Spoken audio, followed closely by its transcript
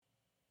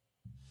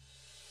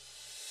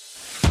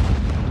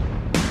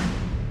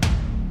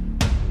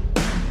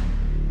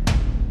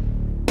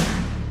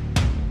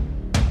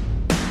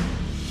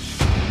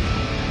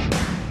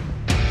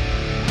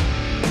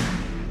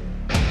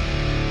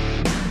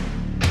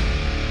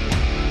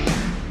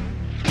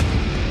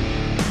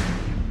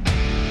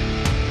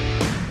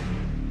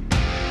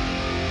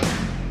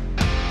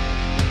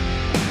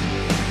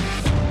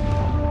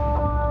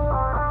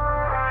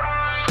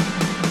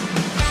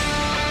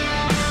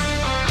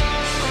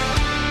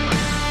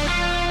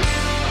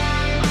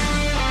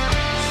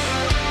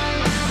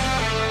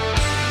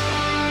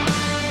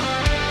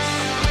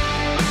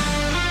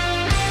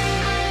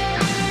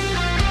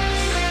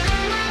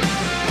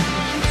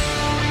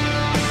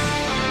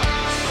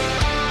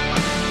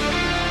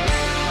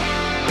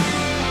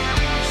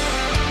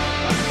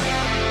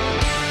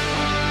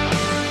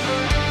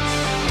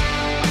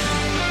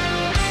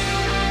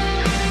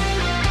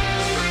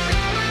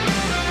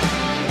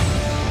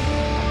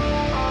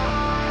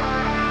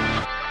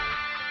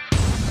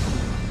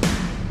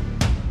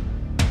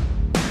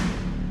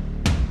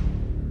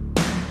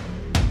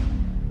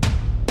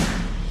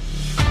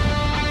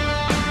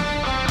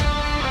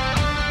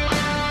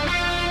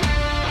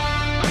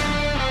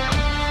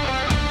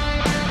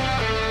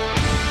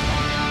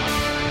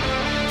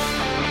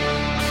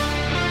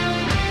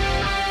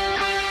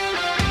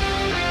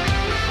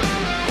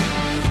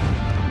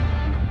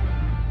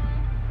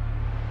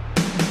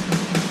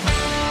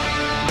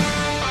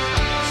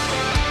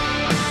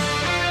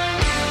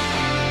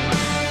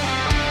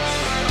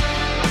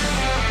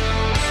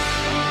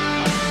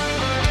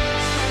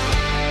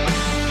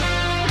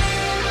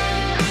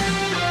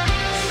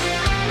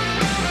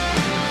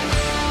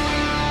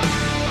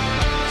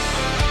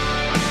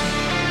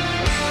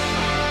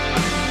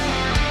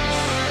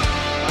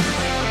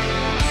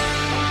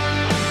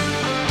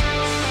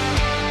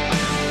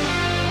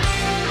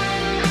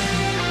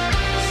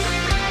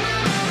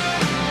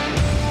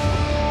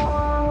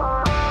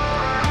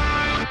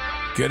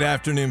Good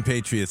afternoon,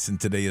 Patriots,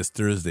 and today is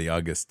Thursday,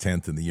 August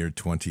 10th in the year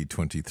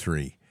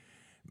 2023.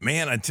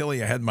 Man, I tell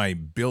you, I had my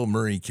Bill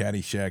Murray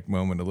Caddyshack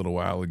moment a little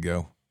while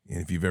ago,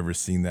 and if you've ever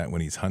seen that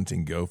when he's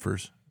hunting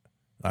gophers,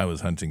 I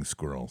was hunting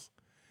squirrels.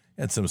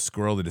 Had some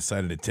squirrel that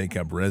decided to take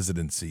up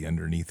residency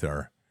underneath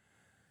our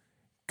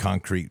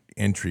concrete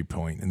entry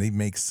point, and they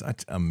make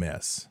such a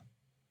mess.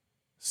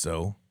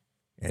 So,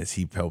 as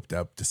he poked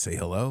up to say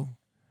hello,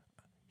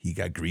 he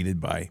got greeted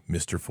by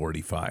Mr.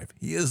 45.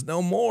 He is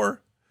no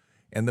more.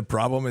 And the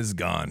problem is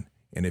gone.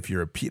 And if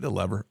you're a PETA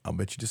lover, I'll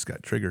bet you just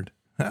got triggered.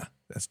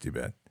 That's too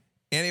bad.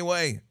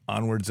 Anyway,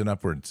 onwards and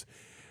upwards.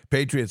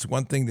 Patriots,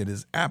 one thing that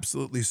is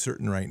absolutely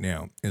certain right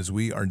now is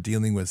we are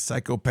dealing with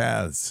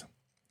psychopaths.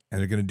 And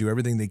they're going to do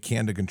everything they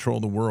can to control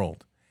the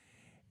world.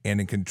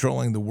 And in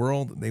controlling the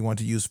world, they want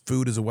to use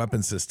food as a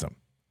weapon system.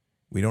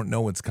 We don't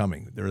know what's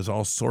coming. There is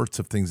all sorts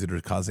of things that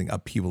are causing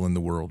upheaval in the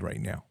world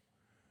right now.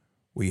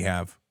 We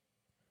have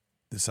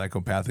the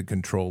psychopathic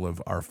control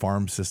of our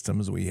farm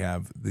systems. We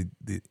have the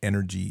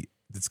energy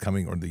that's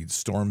coming, or the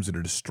storms that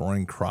are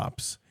destroying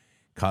crops,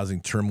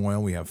 causing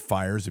turmoil. We have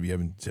fires. If you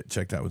haven't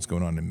checked out what's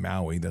going on in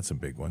Maui, that's a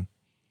big one.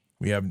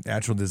 We have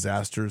natural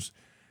disasters.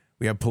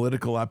 We have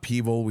political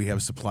upheaval. We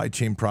have supply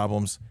chain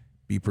problems.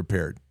 Be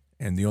prepared.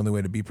 And the only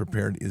way to be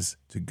prepared is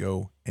to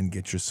go and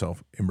get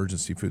yourself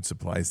emergency food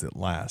supplies that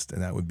last.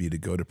 And that would be to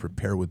go to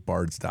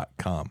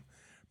preparewithbards.com.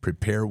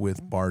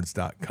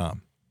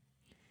 Preparewithbards.com.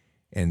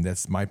 And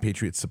that's My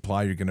Patriot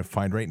Supply. You're going to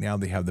find right now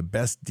they have the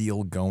best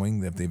deal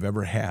going that they've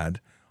ever had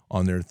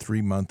on their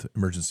 3-month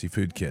emergency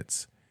food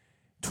kits.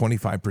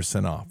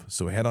 25% off.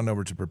 So head on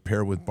over to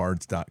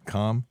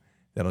preparewithbards.com.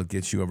 That'll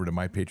get you over to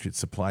My Patriot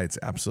Supply. It's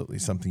absolutely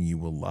something you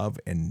will love,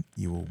 and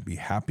you will be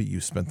happy you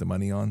spent the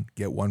money on.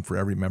 Get one for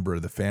every member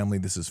of the family.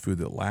 This is food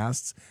that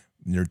lasts,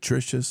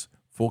 nutritious,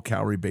 full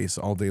calorie base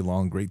all day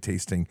long, great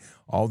tasting.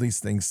 All these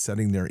things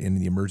setting there in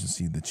the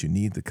emergency that you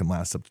need that can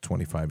last up to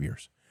 25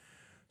 years.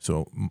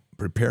 So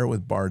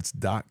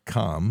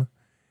preparewithbards.com,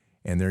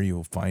 and there you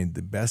will find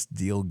the best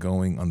deal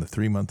going on the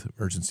 3-month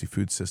emergency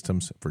food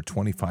systems for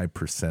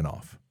 25%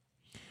 off.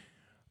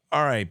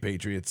 All right,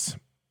 Patriots.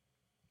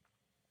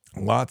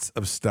 Lots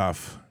of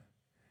stuff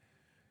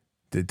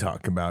to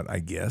talk about, I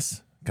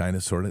guess, kind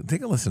of, sort of.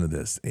 Take a listen to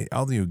this.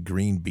 All you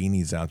green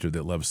beanies out there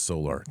that love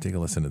solar, take a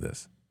listen to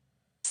this.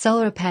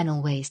 Solar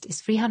panel waste is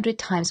 300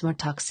 times more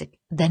toxic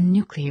than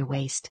nuclear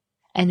waste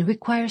and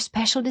requires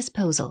special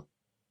disposal.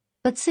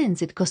 But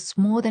since it costs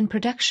more than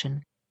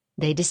production,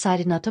 they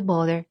decided not to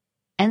bother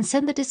and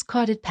send the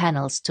discarded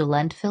panels to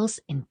landfills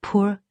in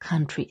poor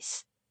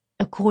countries.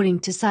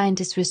 According to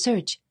scientists'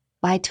 research,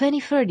 by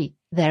 2030,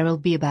 there will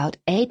be about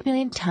 8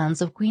 million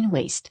tons of green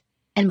waste,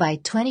 and by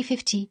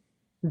 2050,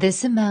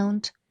 this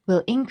amount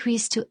will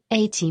increase to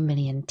 80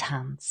 million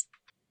tons.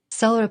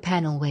 Solar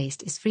panel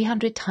waste is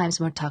 300 times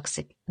more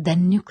toxic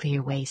than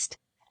nuclear waste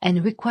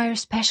and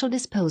requires special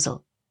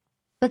disposal.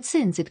 But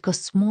since it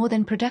costs more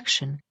than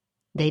production,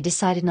 they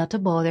decided not to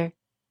bother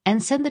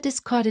and send the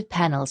discarded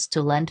panels to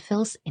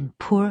landfills in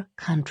poor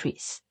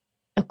countries.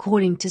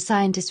 According to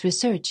scientists'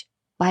 research,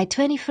 by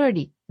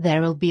 2030,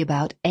 there will be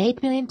about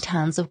 8 million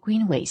tons of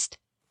green waste,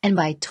 and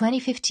by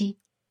 2050,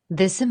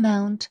 this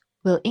amount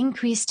will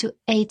increase to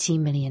 80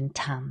 million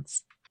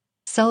tons.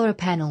 Solar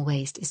panel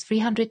waste is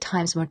 300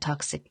 times more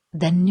toxic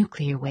than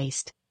nuclear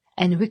waste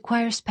and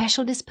requires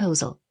special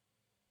disposal.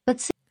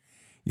 But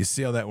you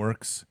see how that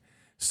works?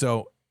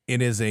 So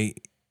it is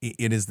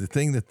the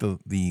thing that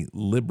the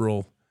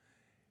liberal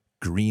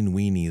green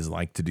weenies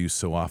like to do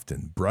so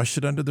often. Brush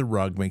it under the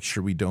rug, make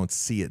sure we don't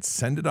see it,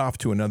 send it off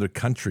to another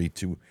country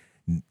to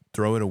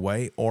throw it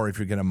away, or if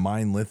you're going to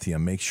mine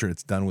lithium, make sure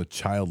it's done with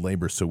child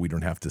labor so we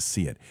don't have to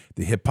see it.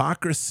 The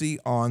hypocrisy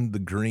on the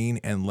green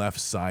and left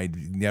side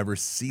never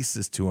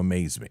ceases to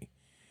amaze me.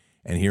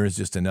 And here is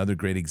just another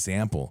great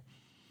example.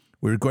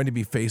 We're going to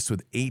be faced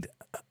with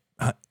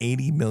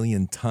 80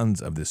 million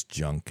tons of this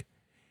junk.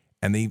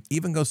 And they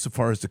even go so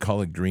far as to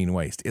call it green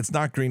waste. It's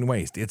not green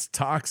waste. It's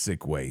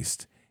toxic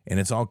waste. And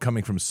it's all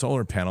coming from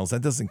solar panels.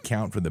 That doesn't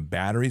count for the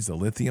batteries, the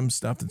lithium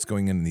stuff that's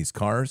going in these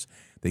cars.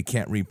 They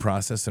can't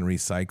reprocess and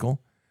recycle.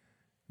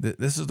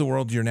 This is the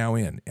world you're now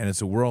in. And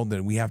it's a world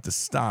that we have to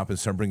stop and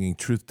start bringing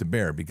truth to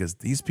bear, because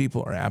these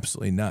people are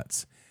absolutely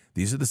nuts.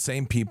 These are the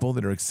same people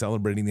that are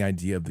celebrating the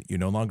idea that you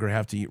no longer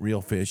have to eat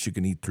real fish. You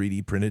can eat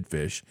 3D printed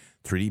fish,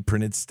 3D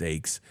printed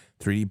steaks,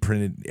 3D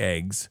printed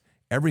eggs,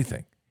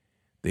 everything.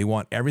 They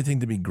want everything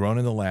to be grown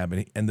in the lab.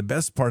 And the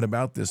best part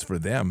about this for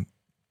them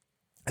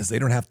is they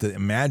don't have to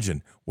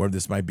imagine where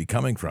this might be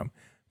coming from.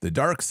 The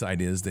dark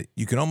side is that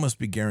you can almost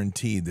be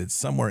guaranteed that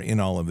somewhere in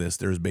all of this,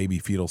 there's baby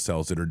fetal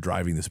cells that are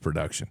driving this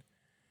production.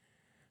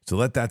 So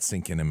let that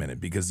sink in a minute,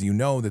 because you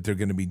know that they're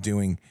going to be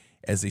doing,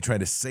 as they try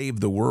to save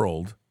the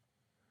world,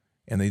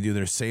 and they do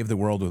their save the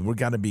world with, we're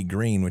got to be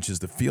green, which is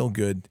the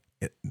feel-good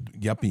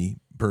yuppie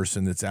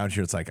person that's out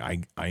here. It's like,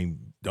 I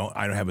don't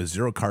have a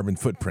zero carbon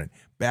footprint.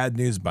 Bad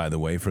news, by the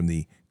way, from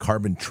the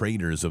carbon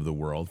traders of the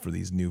world for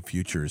these new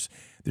futures.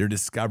 They're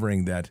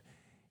discovering that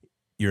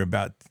you're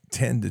about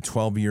 10 to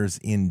 12 years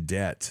in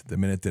debt the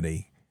minute that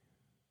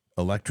a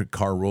electric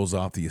car rolls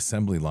off the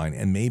assembly line,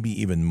 and maybe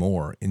even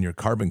more in your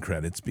carbon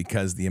credits,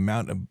 because the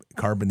amount of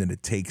carbon that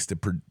it takes to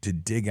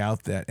dig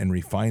out that and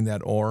refine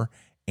that ore,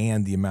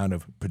 and the amount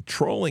of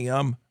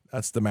petroleum,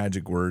 that's the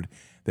magic word,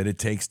 that it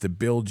takes to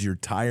build your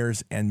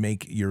tires and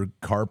make your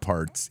car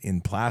parts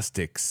in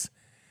plastics,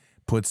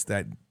 puts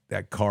that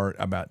car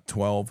about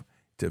 12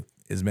 to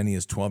as many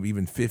as 12,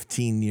 even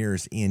 15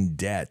 years in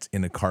debt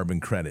in a carbon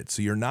credit.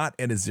 So you're not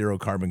at a zero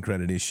carbon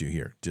credit issue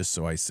here, just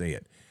so I say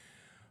it.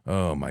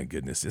 Oh my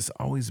goodness, this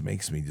always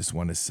makes me just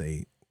want to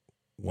say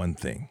one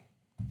thing.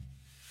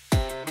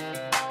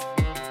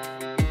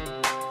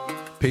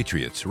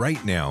 Patriots,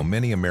 right now,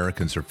 many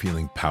Americans are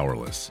feeling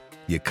powerless.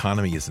 The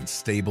economy isn't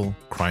stable,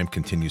 crime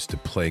continues to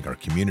plague our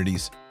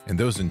communities, and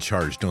those in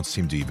charge don't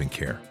seem to even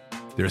care.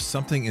 There's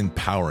something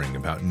empowering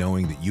about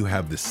knowing that you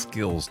have the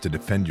skills to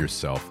defend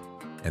yourself,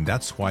 and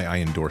that's why I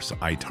endorse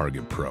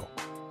iTarget Pro.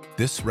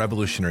 This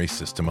revolutionary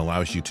system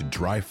allows you to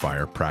dry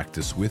fire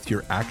practice with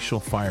your actual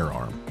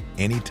firearm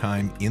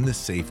anytime in the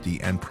safety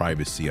and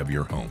privacy of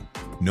your home.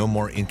 No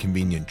more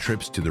inconvenient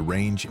trips to the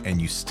range,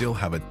 and you still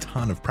have a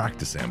ton of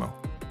practice ammo.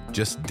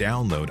 Just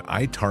download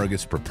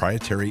iTarget's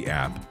proprietary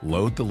app,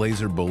 load the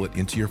laser bullet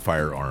into your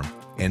firearm,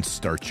 and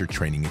start your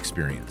training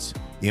experience.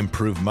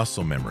 Improve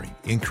muscle memory,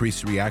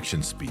 increase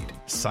reaction speed,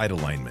 sight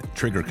alignment,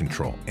 trigger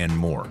control, and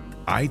more.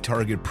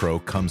 iTarget Pro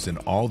comes in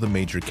all the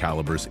major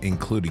calibers,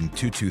 including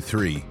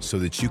 .223, so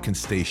that you can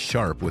stay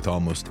sharp with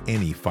almost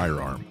any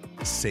firearm.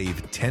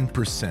 Save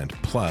 10%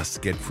 plus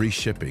get free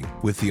shipping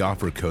with the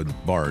offer code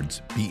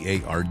BARDS,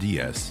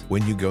 B-A-R-D-S,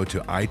 when you go to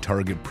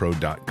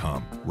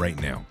itargetpro.com right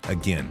now.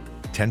 Again,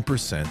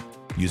 10%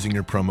 using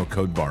your promo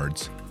code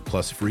BARDS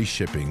plus free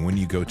shipping when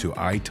you go to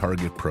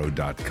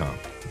itargetpro.com.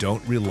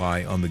 Don't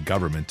rely on the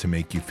government to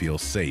make you feel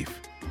safe.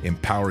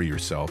 Empower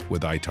yourself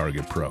with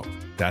iTarget Pro.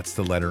 That's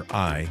the letter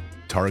I,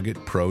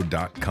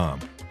 targetpro.com.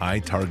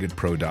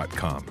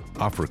 itargetpro.com.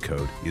 Offer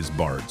code is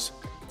BARDS.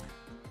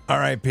 All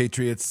right,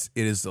 Patriots,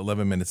 it is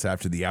 11 minutes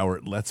after the hour.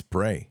 Let's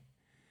pray.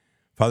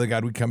 Father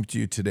God, we come to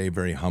you today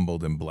very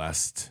humbled and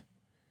blessed,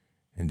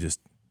 and just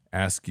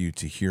ask you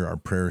to hear our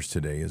prayers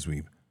today as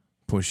we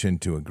push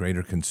into a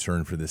greater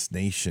concern for this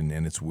nation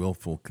and its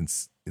willful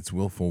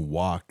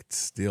walk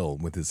still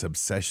with its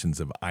obsessions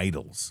of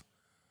idols.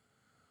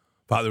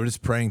 Father, we're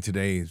just praying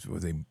today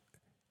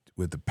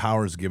with the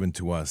powers given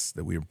to us,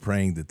 that we are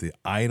praying that the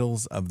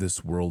idols of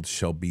this world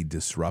shall be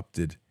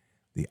disrupted.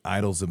 The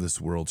idols of this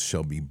world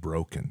shall be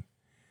broken.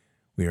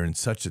 We are in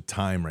such a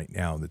time right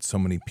now that so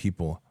many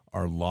people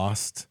are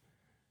lost.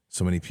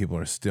 So many people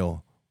are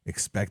still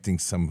expecting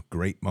some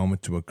great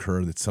moment to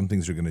occur, that some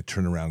things are going to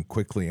turn around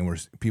quickly,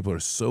 and people are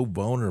so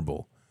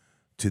vulnerable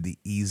to the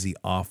easy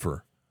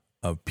offer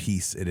of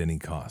peace at any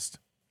cost.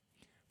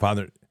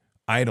 Father,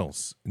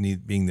 idols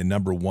being the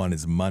number one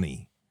is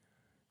money.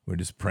 We're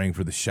just praying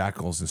for the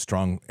shackles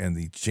and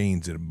the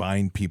chains that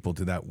bind people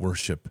to that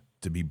worship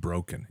to be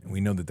broken. And we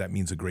know that that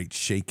means a great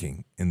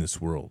shaking in this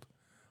world,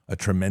 a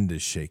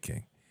tremendous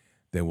shaking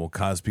that will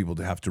cause people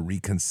to have to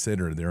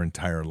reconsider their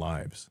entire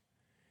lives.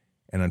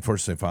 And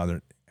unfortunately,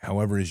 Father,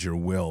 however is your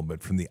will,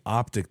 but from the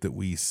optic that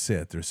we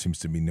sit, there seems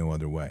to be no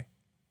other way.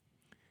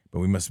 But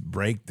we must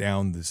break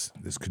down this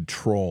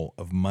control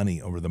of money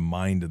over the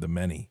mind of the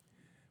many,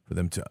 for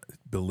them to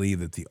believe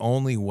that the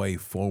only way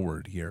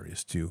forward here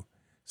is to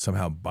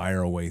somehow buy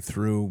our way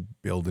through,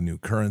 build a new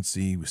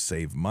currency,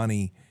 save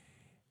money.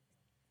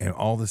 And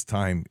all this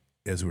time,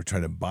 as we're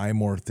trying to buy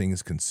more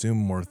things, consume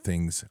more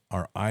things,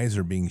 our eyes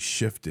are being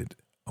shifted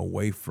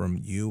away from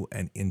you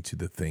and into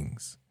the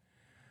things.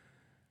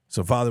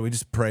 So, Father, we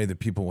just pray that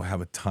people will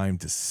have a time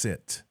to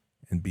sit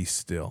and be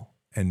still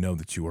and know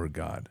that you are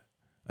God,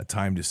 a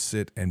time to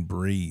sit and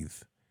breathe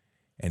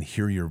and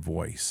hear your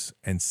voice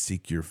and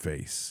seek your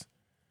face,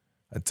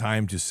 a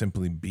time to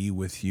simply be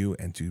with you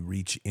and to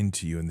reach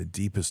into you in the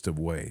deepest of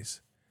ways,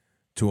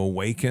 to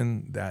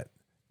awaken that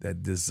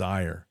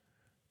desire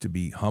to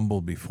be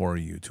humble before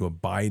you, to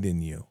abide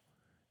in you,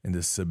 and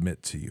to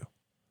submit to you.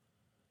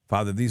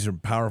 Father, these are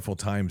powerful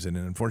times, and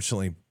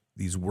unfortunately,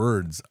 these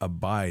words,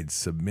 abide,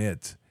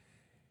 submit,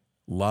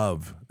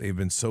 love, they've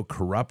been so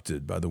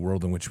corrupted by the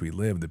world in which we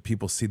live that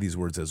people see these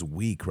words as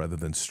weak rather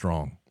than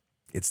strong.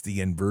 It's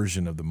the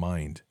inversion of the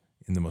mind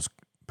in the most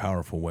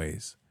powerful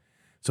ways.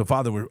 So,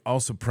 Father, we're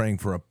also praying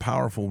for a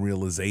powerful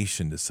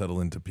realization to settle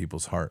into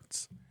people's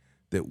hearts,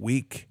 that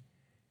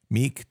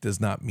meek does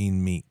not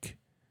mean meek,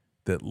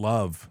 that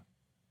love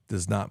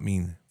does not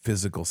mean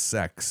physical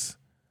sex,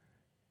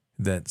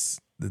 that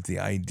the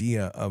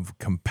idea of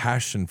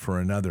compassion for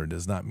another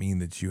does not mean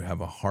that you have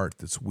a heart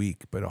that's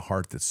weak, but a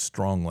heart that's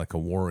strong like a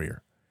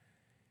warrior.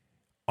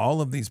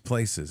 All of these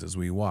places as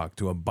we walk,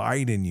 to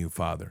abide in you,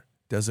 Father,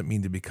 doesn't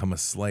mean to become a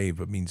slave,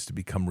 but means to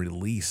become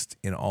released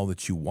in all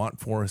that you want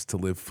for us to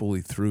live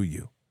fully through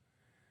you.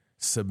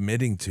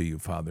 Submitting to you,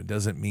 Father,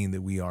 doesn't mean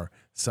that we are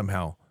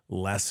somehow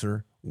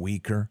lesser,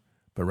 weaker,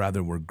 but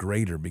rather we're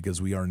greater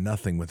because we are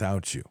nothing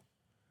without you.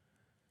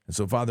 And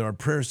so, Father, our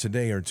prayers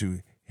today are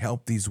to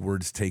help these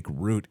words take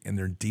root in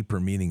their deeper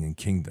meaning and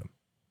kingdom,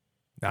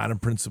 not a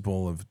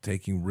principle of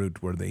taking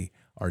root where they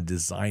are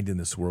designed in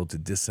this world to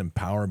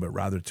disempower, but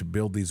rather to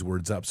build these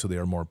words up so they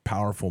are more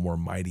powerful, more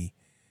mighty,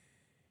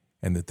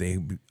 and that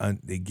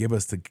they give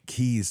us the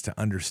keys to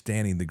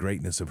understanding the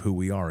greatness of who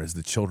we are as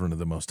the children of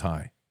the Most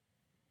High.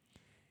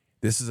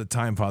 This is a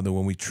time, Father,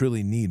 when we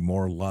truly need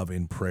more love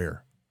in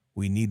prayer.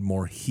 We need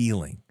more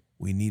healing.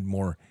 We need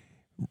more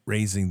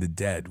raising the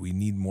dead. We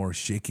need more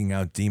shaking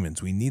out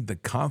demons. We need the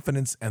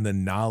confidence and the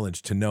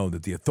knowledge to know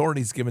that the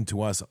authorities given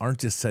to us aren't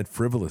just said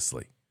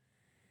frivolously,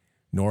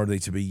 nor are they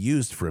to be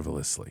used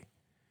frivolously,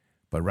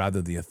 but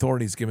rather the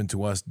authorities given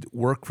to us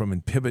work from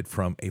and pivot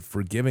from a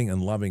forgiving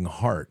and loving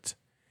heart,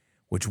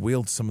 which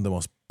wields some of the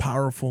most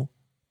powerful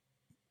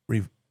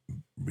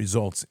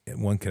results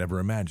one could ever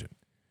imagine.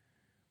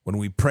 When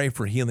we pray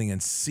for healing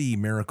and see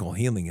miracle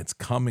healing, it's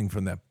coming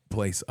from that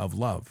place of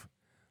love.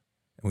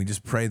 And we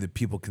just pray that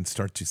people can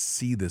start to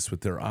see this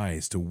with their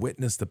eyes, to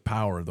witness the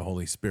power of the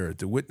Holy Spirit,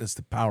 to witness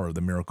the power of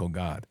the miracle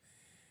God.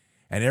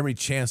 And every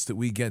chance that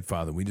we get,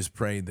 Father, we just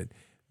pray that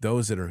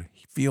those that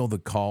feel the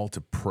call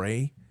to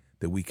pray,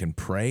 that we can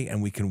pray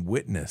and we can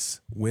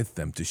witness with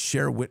them, to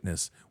share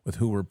witness with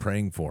who we're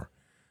praying for,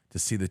 to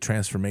see the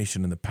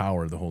transformation and the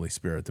power of the Holy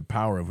Spirit, the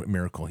power of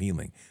miracle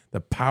healing,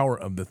 the power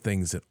of the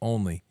things that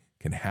only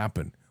can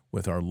happen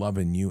with our love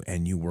in you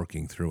and you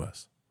working through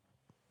us.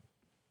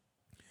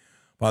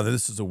 Father,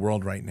 this is a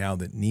world right now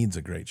that needs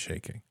a great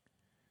shaking,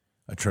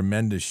 a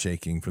tremendous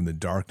shaking from the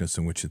darkness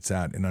in which it's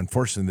at. And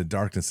unfortunately, the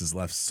darkness has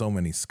left so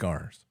many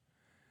scars.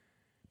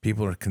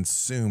 People are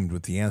consumed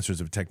with the answers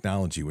of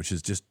technology, which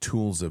is just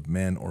tools of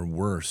men, or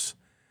worse,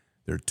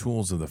 they're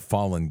tools of the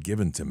fallen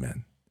given to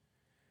men.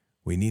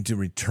 We need to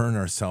return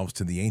ourselves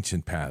to the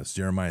ancient paths,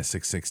 Jeremiah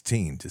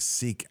 6:16, to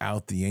seek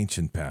out the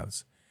ancient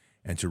paths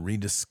and to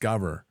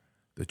rediscover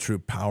the true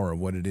power of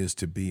what it is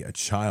to be a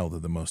child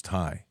of the Most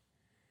High.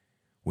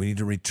 We need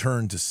to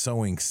return to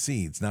sowing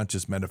seeds, not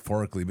just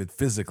metaphorically, but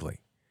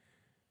physically.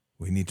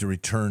 We need to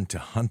return to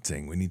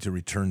hunting. We need to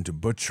return to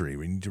butchery.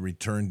 We need to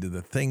return to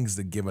the things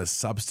that give us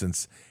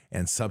substance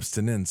and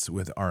sustenance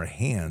with our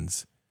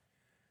hands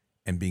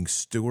and being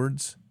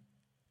stewards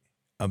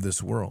of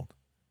this world.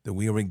 That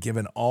we are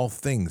given all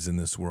things in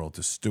this world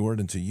to steward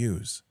and to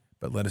use,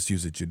 but let us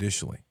use it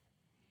judicially.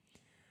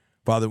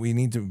 Father, we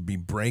need to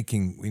break,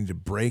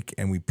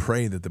 and we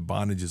pray that the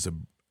bondages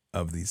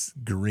of this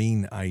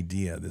green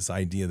idea, this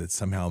idea that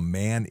somehow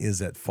man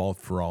is at fault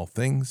for all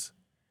things,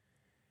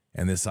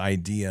 and this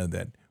idea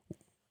that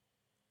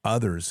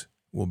others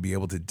will be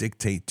able to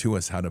dictate to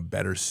us how to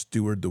better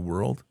steward the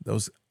world,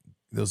 those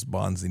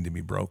bonds need to be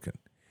broken.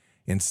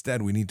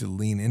 Instead, we need to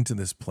lean into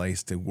this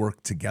place to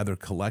work together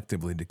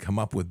collectively to come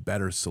up with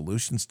better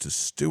solutions to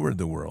steward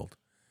the world.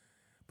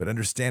 But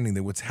understanding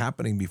that what's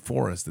happening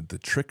before us, that the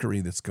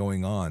trickery that's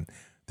going on,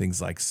 things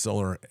like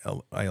solar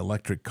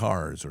electric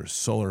cars or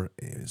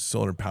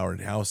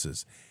solar-powered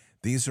houses,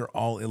 these are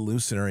all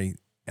illusionary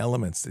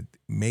elements that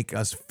make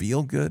us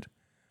feel good,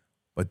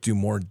 but do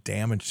more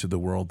damage to the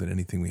world than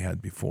anything we had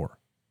before.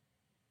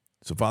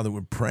 So, Father,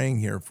 we're praying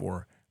here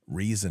for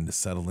reason to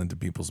settle into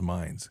people's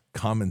minds,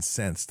 common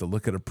sense to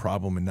look at a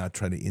problem and not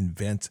try to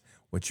invent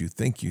what you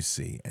think you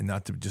see, and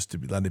not to just to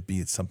let it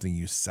be something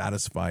you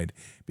satisfied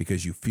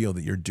because you feel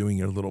that you're doing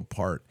your little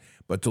part,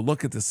 but to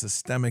look at the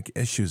systemic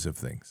issues of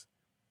things,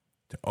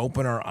 to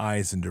open our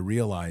eyes and to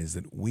realize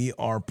that we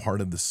are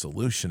part of the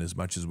solution as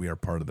much as we are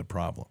part of the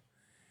problem.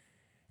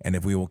 And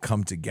if we will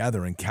come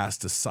together and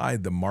cast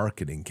aside the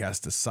marketing,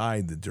 cast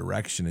aside the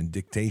direction and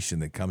dictation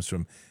that comes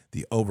from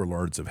the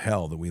overlords of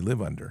hell that we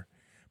live under,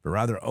 but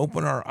rather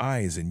open our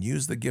eyes and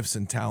use the gifts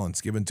and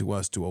talents given to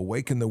us to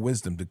awaken the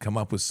wisdom to come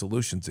up with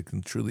solutions that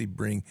can truly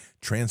bring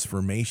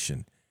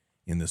transformation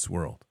in this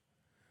world.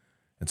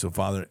 And so,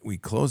 Father, we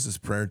close this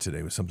prayer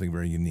today with something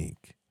very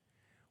unique.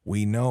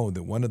 We know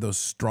that one of those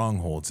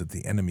strongholds that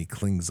the enemy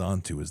clings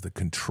onto is the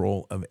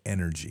control of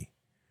energy,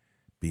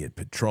 be it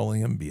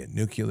petroleum, be it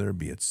nuclear,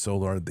 be it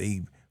solar.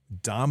 They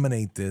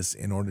dominate this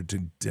in order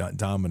to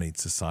dominate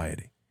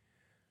society.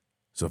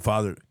 So,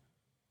 Father,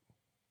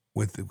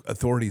 with the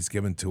authorities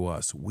given to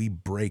us, we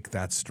break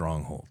that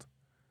stronghold.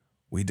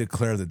 We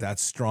declare that that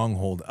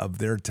stronghold of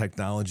their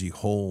technology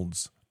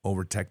holds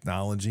over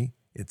technology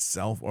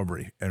itself,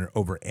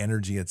 over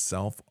energy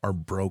itself, are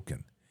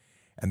broken.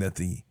 And that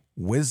the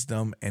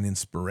wisdom and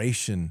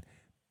inspiration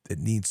that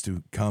needs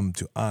to come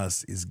to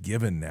us is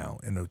given now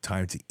in a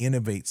time to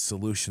innovate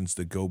solutions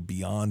that go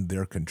beyond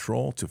their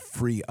control, to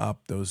free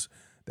up those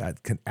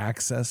that can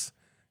access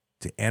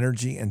to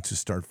energy and to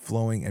start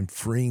flowing and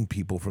freeing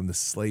people from the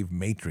slave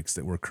matrix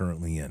that we're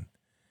currently in.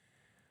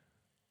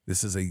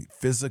 This is a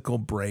physical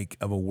break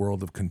of a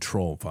world of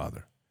control,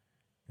 Father.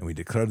 And we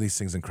declare these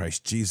things in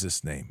Christ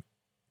Jesus' name.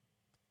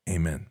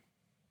 Amen.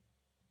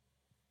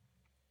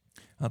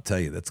 I'll tell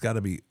you, that's got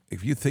to be,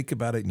 if you think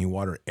about it and you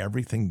water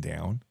everything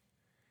down,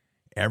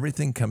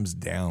 everything comes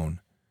down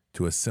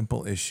to a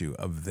simple issue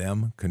of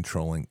them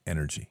controlling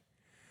energy.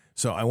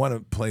 So I want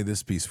to play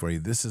this piece for you.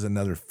 This is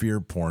another fear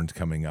porn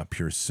coming up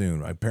here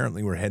soon.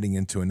 Apparently, we're heading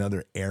into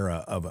another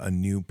era of a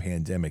new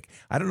pandemic.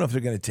 I don't know if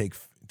they're going to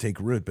take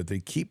root, but they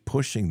keep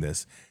pushing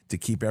this to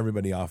keep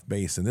everybody off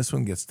base. And this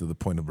one gets to the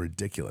point of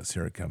ridiculous.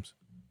 Here it comes.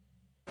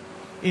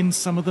 In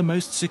some of the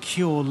most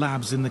secure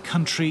labs in the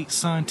country,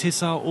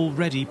 scientists are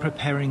already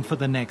preparing for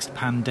the next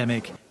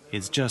pandemic.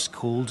 It's just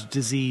called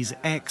Disease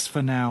X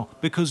for now,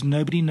 because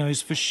nobody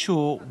knows for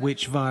sure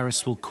which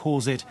virus will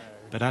cause it.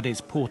 But at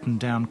its Porton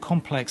Down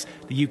complex,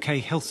 the UK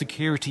Health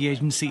Security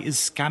Agency is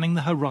scanning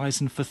the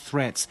horizon for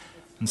threats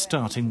and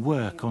starting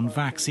work on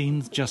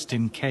vaccines just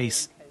in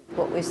case.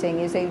 What we're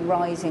seeing is a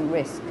rising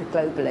risk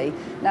globally.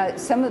 Now,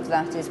 some of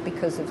that is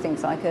because of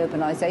things like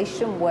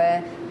urbanisation,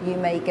 where you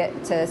may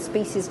get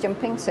species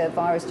jumping, so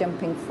virus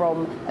jumping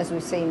from, as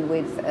we've seen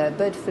with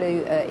bird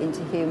flu,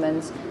 into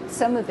humans.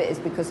 Some of it is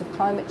because of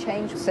climate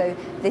change. So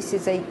this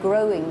is a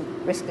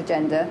growing risk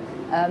agenda,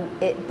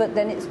 but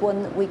then it's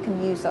one that we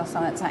can use our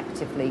science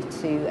actively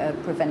to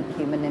prevent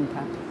human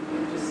impact.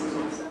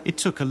 It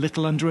took a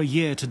little under a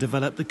year to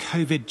develop the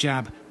COVID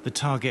jab. The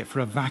target for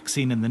a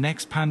vaccine in the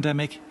next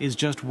pandemic is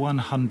just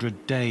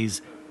 100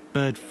 days.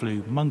 Bird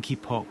flu,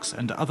 monkeypox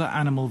and other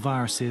animal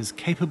viruses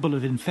capable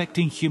of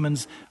infecting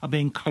humans are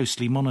being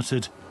closely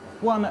monitored.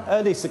 One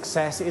early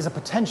success is a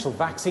potential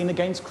vaccine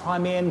against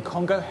Crimean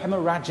Congo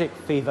hemorrhagic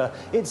fever.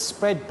 It's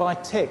spread by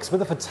ticks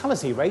with a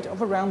fatality rate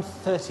of around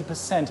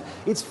 30%.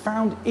 It's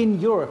found in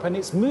Europe and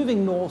it's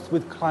moving north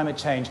with climate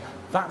change.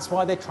 That's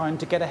why they're trying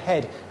to get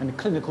ahead, and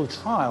clinical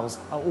trials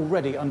are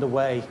already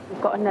underway.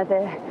 We've got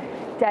another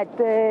dead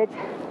bird,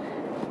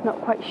 not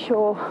quite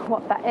sure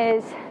what that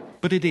is.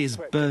 But it is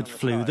bird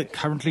flu that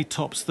currently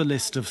tops the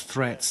list of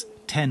threats.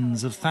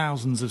 Tens of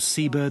thousands of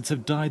seabirds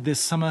have died this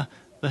summer.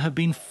 There have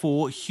been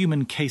 4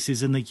 human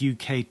cases in the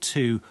UK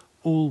too.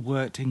 All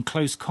worked in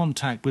close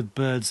contact with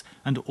birds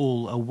and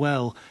all are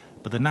well.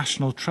 But the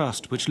National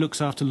Trust, which looks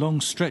after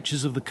long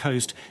stretches of the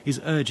coast, is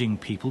urging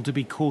people to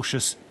be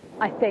cautious.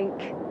 I think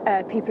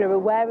people are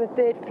aware of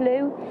bird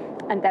flu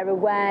and they're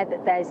aware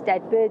that there's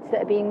dead birds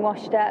that are being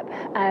washed up.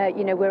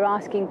 We're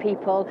asking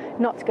people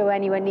not to go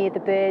anywhere near the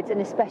birds,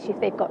 and especially if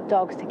they've got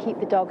dogs, to keep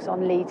the dogs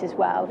on leads as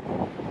well.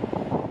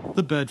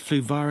 The bird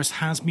flu virus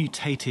has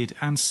mutated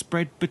and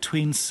spread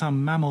between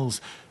some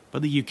mammals,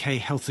 but the UK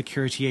Health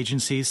Security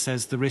Agency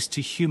says the risk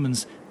to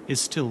humans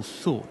is still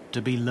thought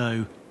to be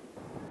low.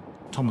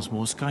 Thomas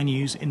Moore, Sky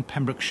News in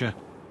Pembrokeshire.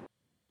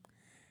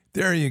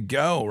 There you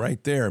go,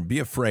 right there. Be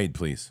afraid,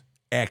 please.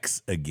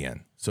 X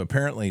again. So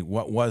apparently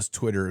what was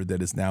Twitter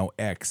that is now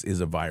X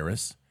is a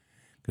virus,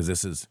 because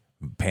this is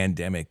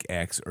pandemic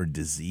X or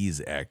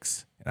disease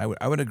X. And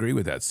I would agree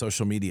with that.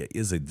 Social media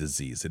is a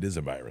disease. It is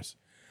a virus.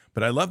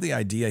 But I love the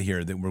idea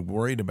here that we're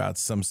worried about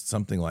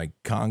something like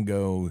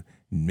Congo,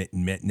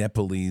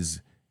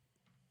 Nepalese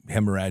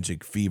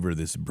hemorrhagic fever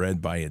that's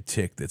bred by a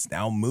tick that's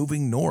now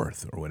moving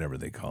north, or whatever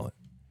they call it.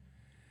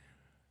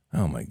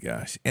 Oh my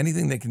gosh.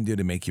 Anything they can do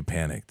to make you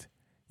panicked.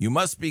 You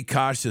must be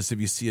cautious if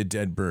you see a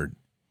dead bird.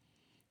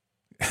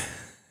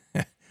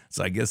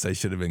 So I guess I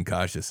should have been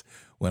cautious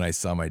when I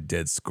saw my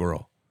dead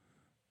squirrel.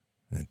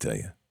 I tell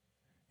you,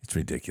 it's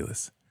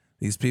ridiculous.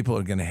 These people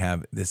are going to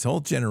have this whole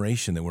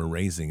generation that we're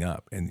raising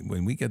up. And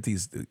when we get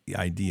these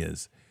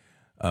ideas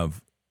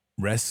of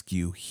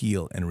rescue,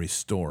 heal, and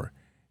restore,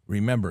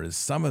 remember,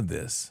 some of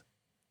this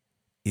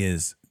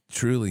is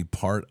truly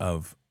part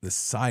of the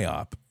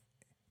psyop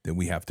that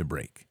we have to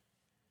break.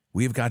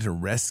 We've got to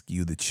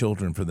rescue the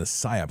children from the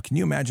psyop. Can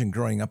you imagine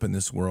growing up in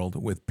this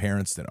world with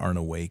parents that aren't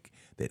awake,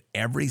 that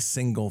every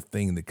single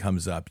thing that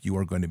comes up, you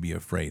are going to be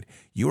afraid.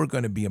 You are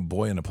going to be a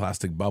boy in a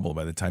plastic bubble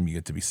by the time you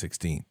get to be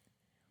 16.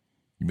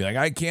 You'd be like,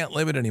 I can't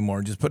live it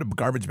anymore. Just put a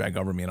garbage bag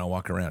over me and I'll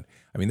walk around.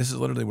 I mean, this is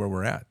literally where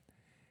we're at.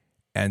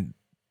 And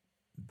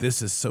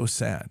this is so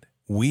sad.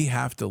 We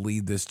have to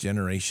lead this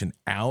generation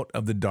out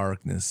of the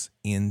darkness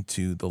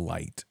into the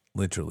light.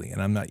 Literally.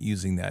 And I'm not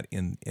using that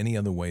in any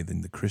other way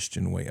than the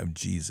Christian way of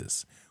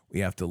Jesus. We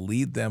have to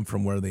lead them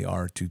from where they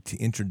are to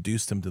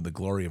introduce them to the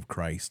glory of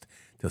Christ,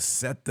 to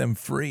set them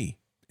free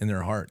in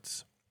their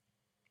hearts.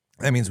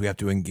 That means we have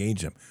to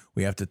engage them.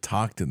 We have to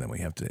talk to them. We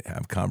have to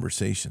have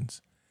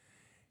conversations.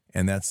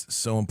 And that's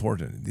so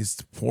important. These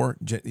poor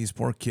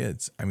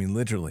kids, I mean,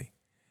 literally,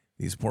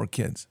 these poor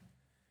kids.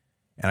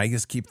 And I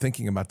just keep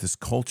thinking about this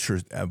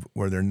culture of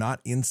where they're not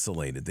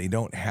insulated.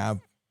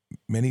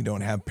 Many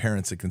don't have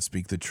parents that can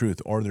speak the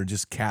truth, or they're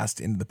just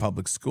cast into the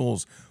public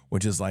schools,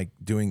 which is like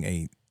doing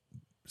a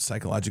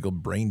psychological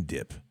brain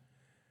dip.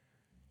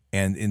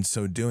 And in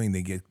so doing,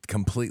 they get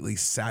completely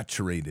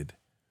saturated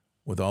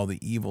with all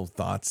the evil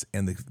thoughts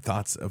and the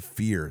thoughts of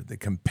fear that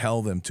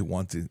compel them to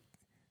want to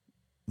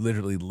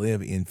literally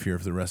live in fear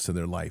for the rest of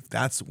their life.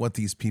 That's what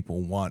these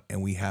people want,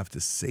 and we have to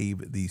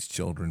save these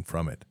children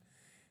from it.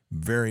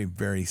 Very,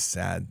 very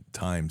sad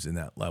times in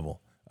that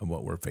level of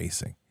what we're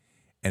facing.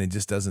 And it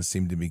just doesn't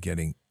seem to be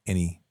getting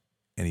any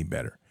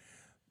better.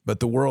 But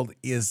the world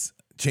is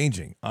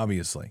changing,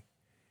 obviously.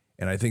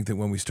 And I think that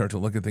when we start to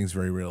look at things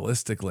very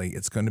realistically,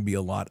 it's going to be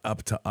a lot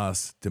up to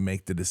us to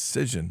make the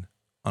decision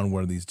on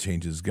where these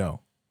changes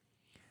go.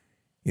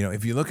 You know,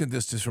 if you look at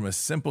this just from a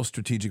simple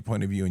strategic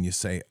point of view and you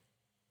say,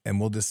 and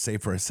we'll just say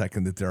for a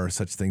second that there are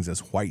such things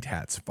as white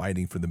hats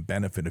fighting for the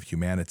benefit of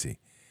humanity.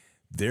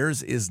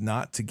 Theirs is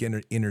not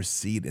to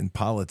intercede in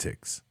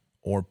politics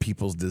or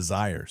people's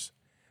desires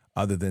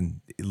other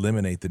than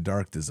eliminate the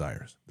dark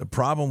desires. The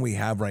problem we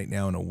have right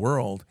now in a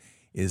world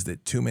is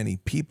that too many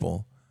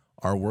people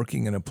are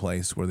working in a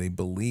place where they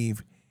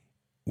believe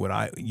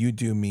you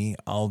do me,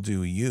 I'll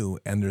do you,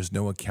 and there's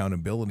no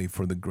accountability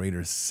for the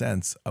greater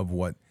sense of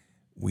what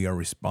we are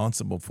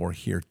responsible for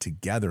here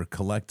together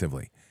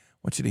collectively. I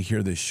want you to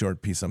hear this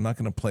short piece. I'm not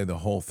going to play the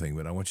whole thing,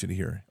 but I want you to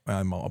hear.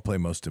 I'll play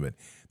most of it.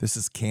 This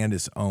is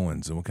Candace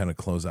Owens, and we'll kind of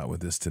close out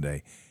with this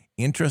today.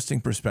 Interesting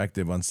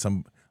perspective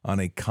on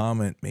a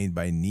comment made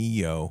by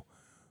Neo,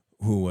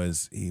 who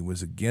was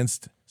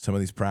against some of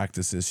these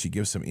practices. She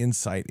gives some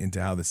insight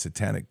into how the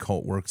satanic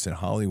cult works in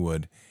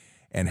Hollywood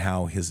and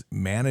how his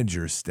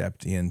manager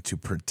stepped in to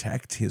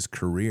protect his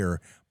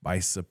career by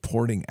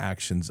supporting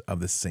actions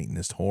of the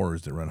Satanist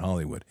horrors that run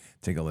Hollywood.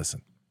 Take a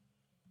listen.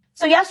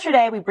 So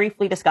yesterday, we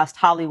briefly discussed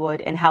Hollywood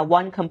and how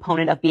one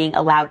component of being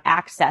allowed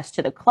access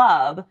to the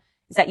club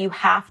is that you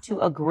have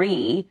to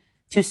agree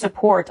to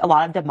support a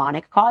lot of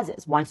demonic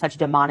causes. One such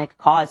demonic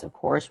cause, of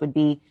course, would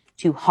be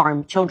to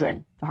harm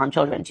children,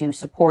 to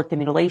support the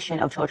mutilation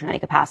of children in any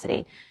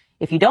capacity.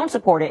 If you don't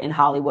support it in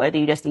Hollywood,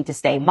 you just need to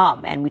stay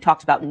mum. And we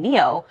talked about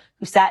Neo,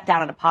 who sat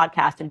down on a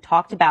podcast and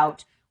talked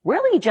about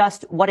really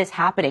just what is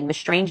happening, the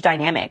strange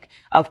dynamic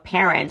of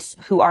parents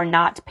who are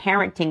not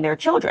parenting their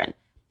children.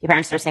 The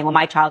parents are saying, well,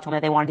 my child told me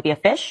that they wanted to be a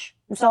fish,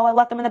 and so I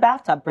left them in the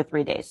bathtub for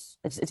 3 days.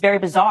 It's very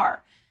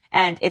bizarre.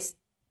 And it's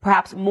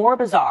perhaps more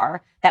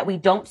bizarre that we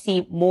don't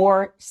see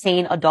more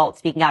sane adults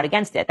speaking out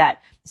against it,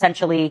 that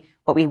essentially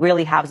what we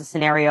really have is a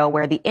scenario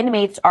where the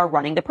inmates are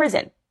running the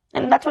prison.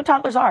 And that's what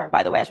toddlers are,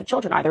 by the way. That's what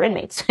children are. They're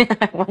inmates.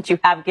 Once you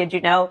have kids,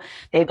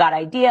 they've got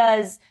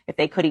ideas. If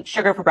they could eat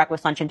sugar for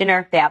breakfast, lunch, and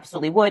dinner, they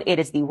absolutely would. It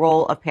is the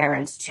role of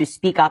parents to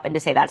speak up and to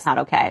say that's not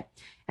okay.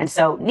 And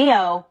so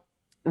Neo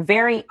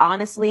very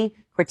honestly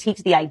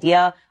critiques the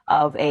idea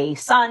of a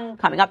son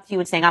coming up to you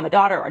and saying, I'm a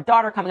daughter, or a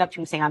daughter coming up to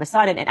you and saying, I'm a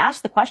son, and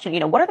ask the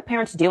question, what are the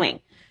parents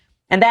doing?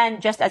 And then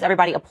just as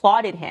everybody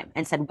applauded him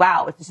and said,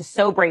 wow, this is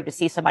so brave to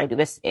see somebody do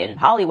this in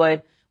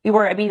Hollywood, we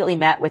were immediately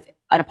met with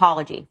an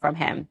apology from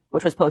him,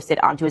 which was posted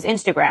onto his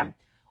Instagram.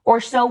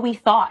 Or so we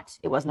thought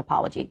it was an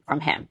apology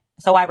from him.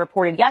 So I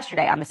reported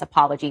yesterday on this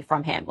apology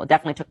from him. Well, it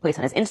definitely took place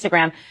on his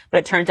Instagram, but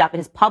it turns out that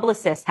his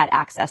publicist had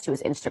access to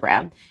his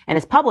Instagram. And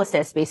his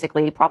publicist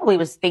basically probably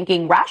was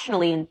thinking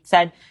rationally and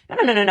said,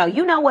 no.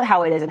 You know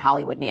how it is in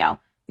Hollywood, Neo.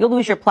 You'll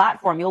lose your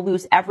platform. You'll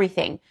lose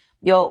everything.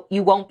 You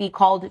won't be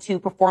called to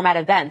perform at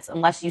events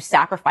unless you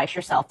sacrifice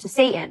yourself to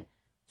Satan.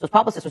 So his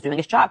publicist was doing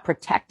his job,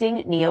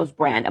 protecting Neo's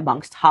brand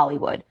amongst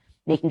Hollywood,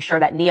 making sure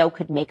that Neo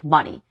could make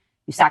money.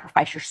 You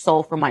sacrifice your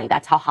soul for money.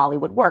 That's how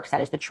Hollywood works.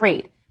 That is the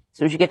trade. As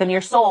soon as you give them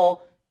your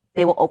soul,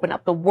 they will open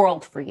up the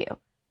world for you.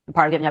 And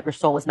part of giving up your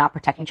soul is not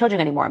protecting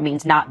children anymore. It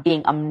means not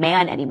being a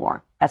man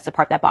anymore. That's the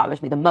part that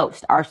bothers me the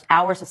most.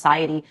 Our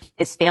society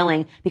is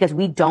failing because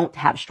we don't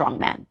have strong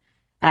men.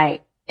 And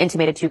I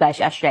intimated to you guys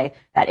yesterday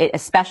that it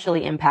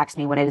especially impacts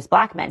me when it is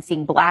black men,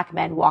 seeing black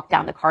men walk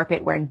down the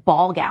carpet wearing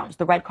ball gowns,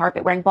 the red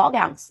carpet wearing ball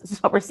gowns. This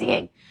is what we're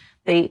seeing.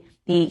 The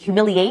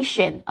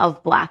humiliation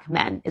of black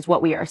men is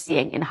what we are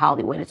seeing in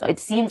Hollywood. It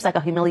seems like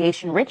a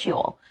humiliation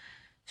ritual.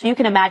 So you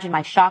can imagine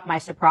my shock, my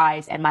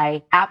surprise, and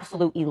my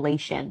absolute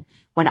elation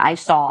when I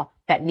saw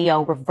that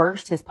Neo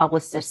reversed his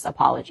publicist's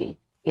apology.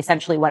 He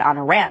essentially went on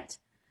a rant.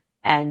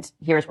 And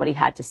here's what he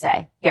had to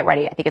say. Get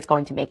ready. I think it's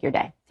going to make your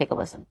day. Take a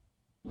listen.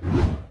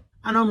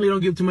 I normally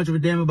don't give too much of a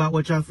damn about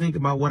what y'all think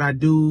about what I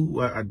do,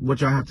 what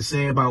y'all have to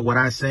say about what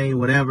I say,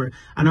 whatever.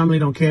 I normally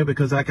don't care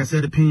because, like I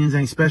said, opinions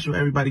ain't special.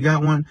 Everybody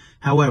got one.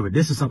 However,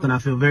 this is something I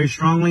feel very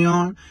strongly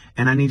on,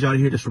 and I need y'all to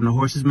hear this from the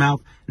horse's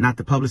mouth, not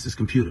the publicist's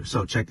computer.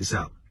 So check this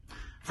out.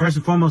 First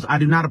and foremost, I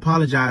do not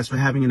apologize for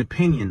having an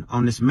opinion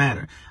on this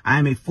matter. I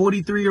am a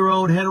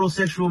 43-year-old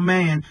heterosexual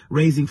man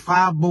raising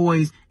 5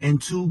 boys and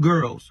 2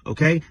 girls,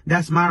 okay?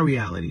 That's my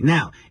reality.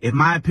 Now, if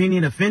my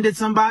opinion offended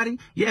somebody,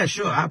 yeah,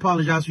 sure, I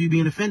apologize for you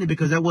being offended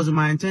because that wasn't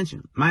my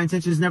intention. My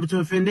intention is never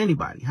to offend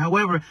anybody.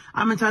 However,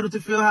 I'm entitled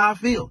to feel how I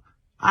feel.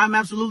 I'm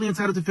absolutely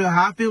entitled to feel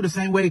how I feel the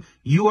same way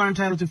you are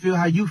entitled to feel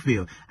how you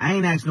feel. I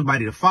ain't asked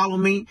nobody to follow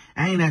me.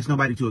 I ain't asked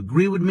nobody to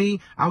agree with me.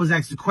 I was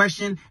asked a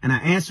question and I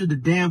answered the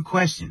damn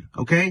question,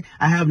 okay?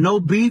 I have no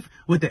beef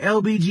with the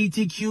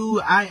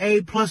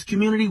LGBTQIA plus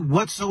community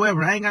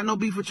whatsoever. I ain't got no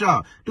beef with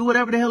y'all. Do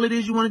whatever the hell it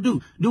is you want to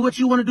do. Do what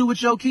you want to do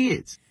with your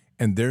kids.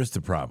 And there's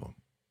the problem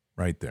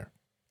right there.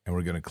 And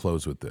we're going to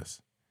close with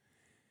this.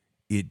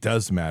 It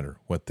does matter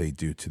what they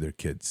do to their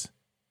kids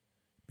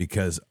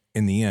because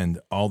in the end,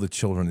 all the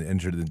children that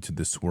entered into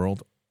this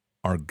world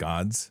are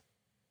God's,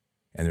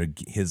 and they're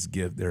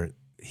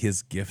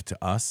His gift to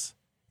us,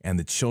 and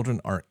the children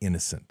are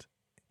innocent.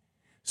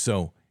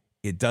 So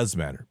it does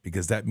matter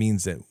because that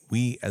means that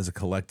we as a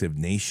collective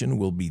nation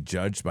will be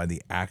judged by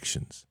the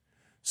actions.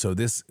 So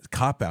this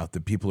cop-out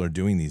that people are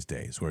doing these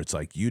days, where it's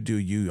like, you do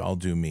you, I'll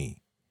do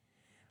me.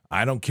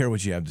 I don't care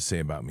what you have to say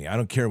about me. I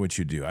don't care what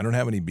you do. I don't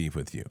have any beef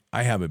with you.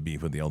 I have a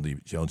beef with the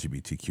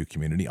LGBTQ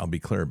community. I'll be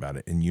clear about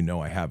it, and you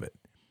know I have it.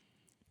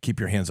 keep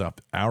your hands off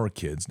our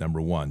kids,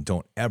 number one.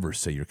 Don't ever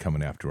say you're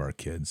coming after our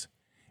kids.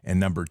 And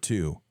number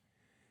two,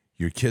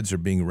 your kids are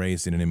being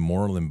raised in an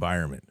immoral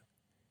environment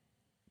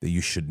that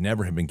you should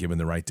never have been given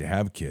the right to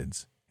have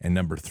kids. And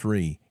number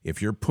three,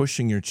 if you're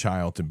pushing your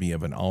child to be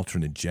of an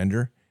alternate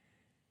gender,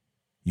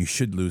 you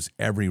should lose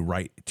every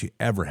right to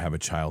ever have a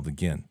child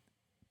again.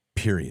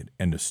 Period.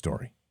 End of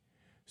story.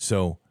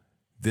 So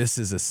this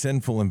is a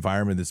sinful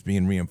environment that's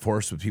being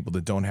reinforced with people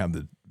that don't have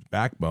the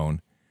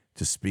backbone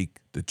to speak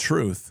the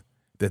truth,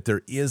 that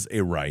there is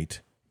a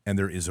right and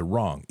there is a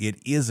wrong. It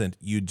isn't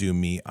you do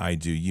me, I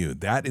do you.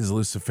 That is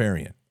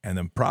Luciferian. And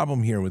the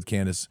problem here with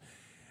Candace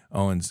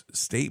Owens'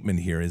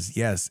 statement here is,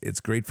 yes, it's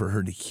great for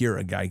her to hear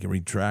a guy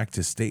retract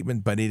his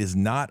statement, but it is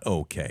not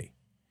okay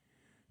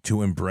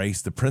to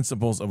embrace the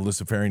principles of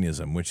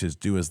Luciferianism, which is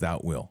do as thou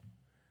wilt.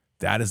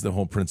 That is the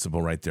whole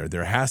principle right there.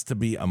 There has to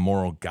be a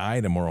moral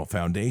guide, a moral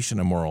foundation,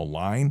 a moral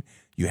line.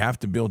 You have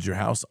to build your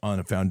house on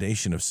a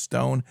foundation of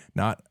stone,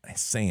 not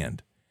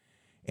sand.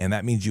 And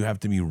that means you have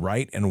to be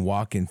right and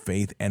walk in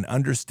faith and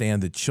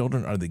understand that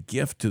children are the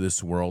gift to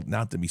this world,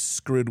 not to be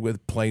screwed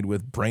with, played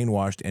with,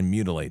 brainwashed, and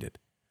mutilated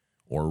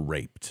or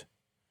raped.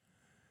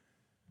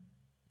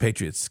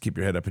 Patriots, keep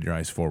your head up and your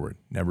eyes forward.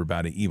 Never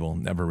bow to evil,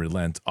 never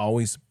relent,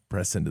 always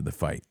press into the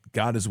fight.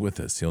 God is with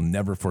us. He'll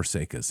never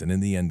forsake us. And in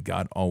the end,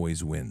 God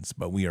always wins.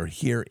 But we are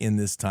here in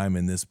this time,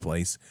 in this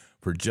place,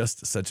 for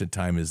just such a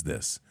time as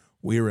this.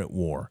 We are at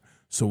war.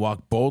 So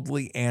walk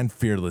boldly and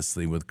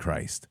fearlessly with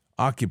Christ.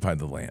 Occupy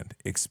the land.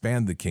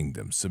 Expand the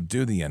kingdom.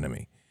 Subdue the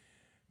enemy.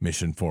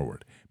 Mission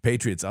forward.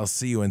 Patriots, I'll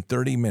see you in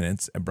 30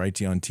 minutes at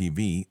Brighteon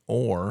TV,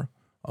 or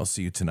I'll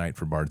see you tonight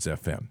for Bards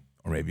FM,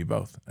 or maybe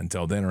both.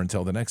 Until then, or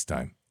until the next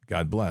time,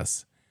 God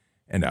bless,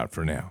 and out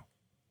for now.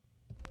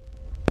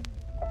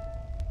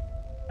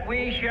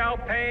 We shall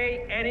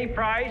pay any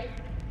price,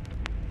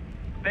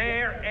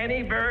 bear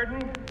any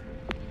burden,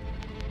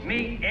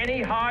 meet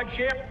any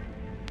hardship,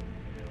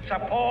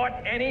 support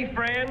any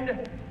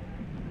friend,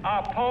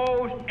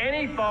 oppose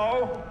any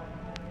foe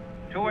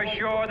to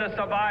assure the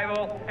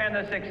survival and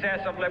the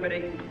success of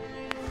liberty.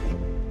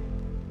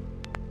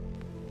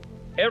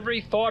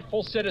 Every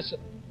thoughtful citizen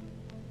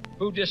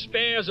who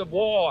despairs of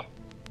war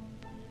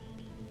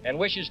and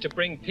wishes to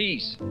bring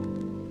peace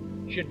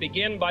should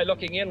begin by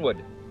looking inward,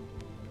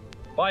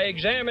 by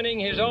examining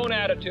his own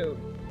attitude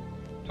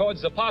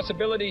towards the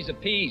possibilities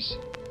of peace.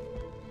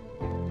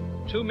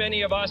 Too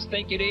many of us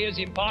think it is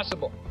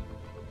impossible.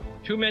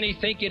 Too many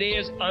think it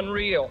is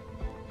unreal.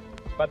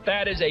 But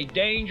that is a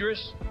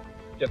dangerous,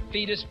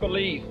 defeatist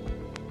belief.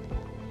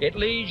 It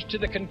leads to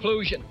the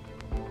conclusion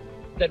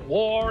that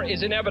war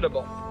is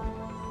inevitable,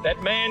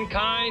 that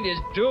mankind is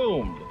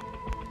doomed,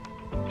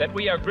 that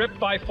we are gripped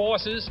by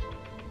forces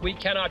we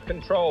cannot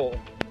control.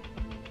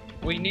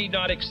 We need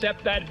not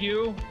accept that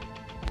view.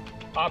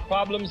 Our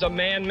problems are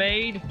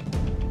man-made,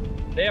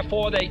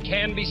 therefore they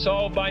can be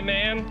solved by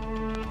man,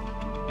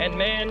 and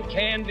man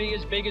can be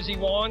as big as he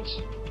wants.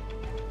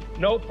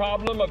 No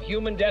problem of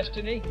human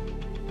destiny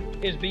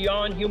is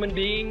beyond human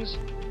beings.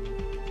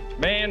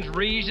 Man's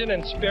reason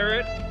and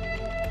spirit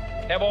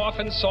have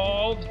often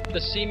solved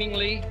the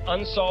seemingly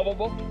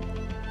unsolvable,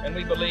 and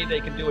we believe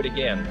they can do it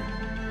again.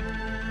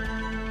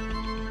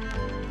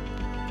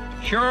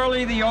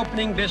 Surely the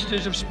opening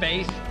vistas of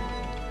space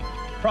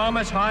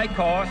promise high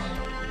costs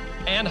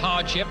and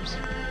hardships,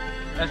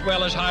 as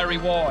well as high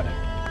reward.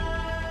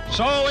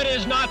 So it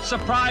is not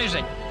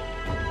surprising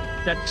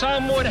that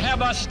some would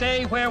have us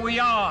stay where we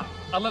are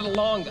a little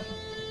longer,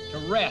 to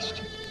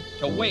rest,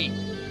 to wait.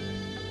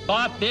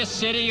 But this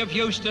city of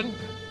Houston,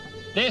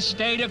 this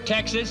state of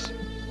Texas,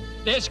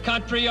 this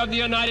country of the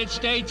United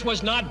States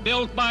was not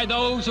built by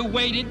those who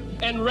waited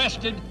and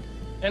rested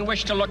and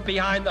wished to look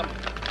behind them.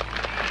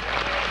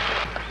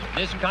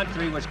 This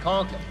country was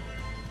conquered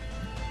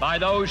by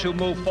those who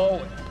move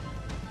forward,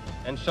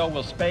 and so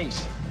will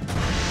space.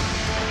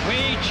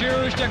 We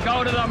choose to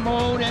go to the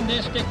moon in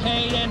this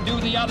decade and do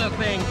the other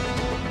thing,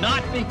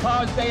 not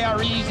because they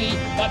are easy,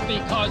 but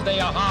because they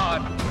are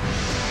hard.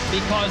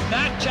 Because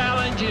that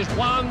challenge is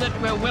one that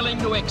we're willing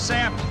to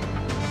accept.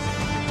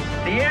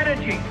 The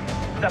energy,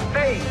 the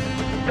faith,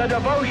 the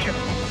devotion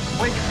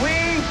which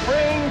we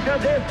bring to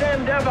this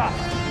endeavor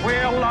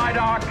will light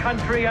our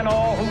country and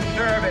all who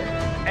serve it.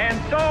 And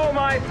so,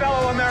 my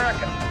fellow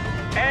Americans,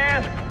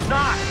 ask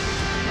not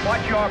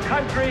what your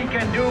country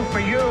can do for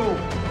you.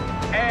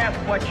 Ask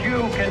what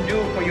you can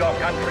do for your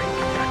country.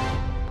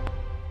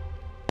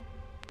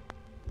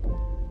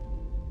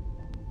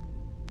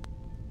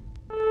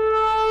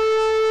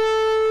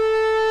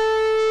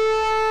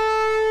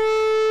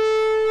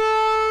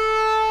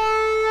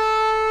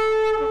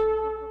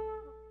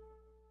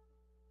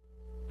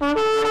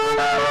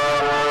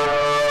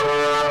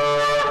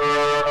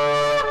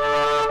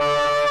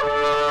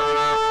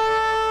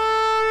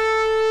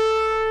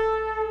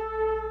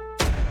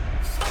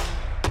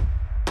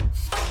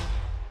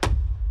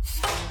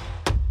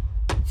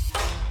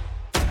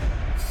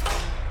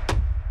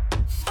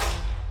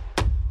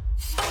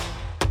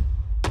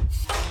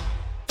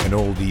 An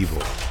old evil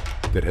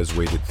that has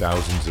waited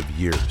thousands of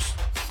years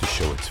to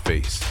show its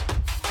face.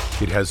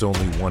 It has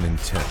only one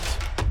intent: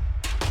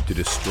 to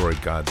destroy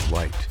God's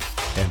light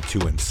and to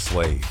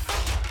enslave.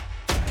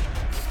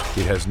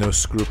 It has no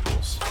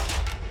scruples.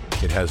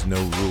 It has no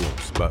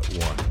rules but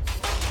one: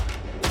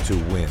 to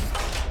win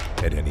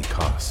at any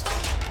cost.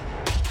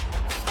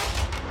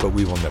 But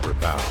we will never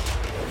bow,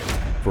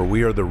 for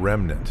we are the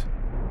remnant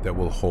that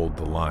will hold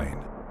the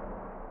line.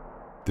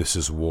 This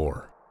is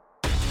war.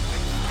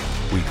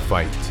 We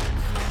fight.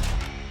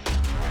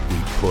 We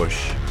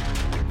push.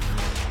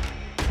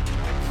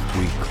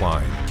 We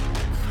climb.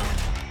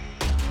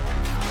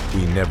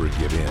 We never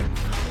give in.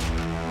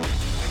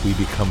 We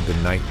become the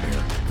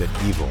nightmare that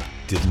evil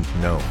didn't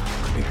know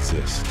could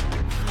exist.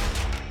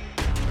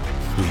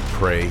 We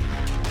pray.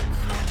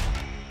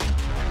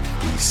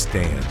 We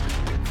stand.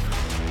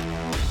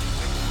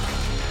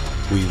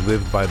 We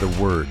live by the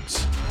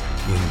words,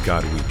 "In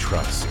God we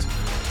trust."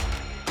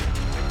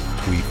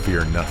 We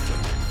fear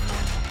nothing.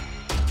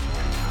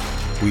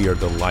 We are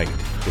the light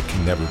that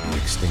can never be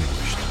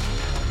extinguished.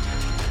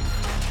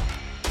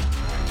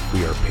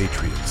 We are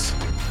patriots.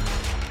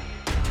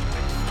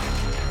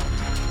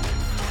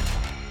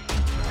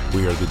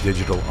 We are the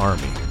digital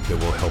army that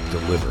will help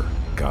deliver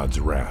God's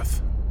wrath.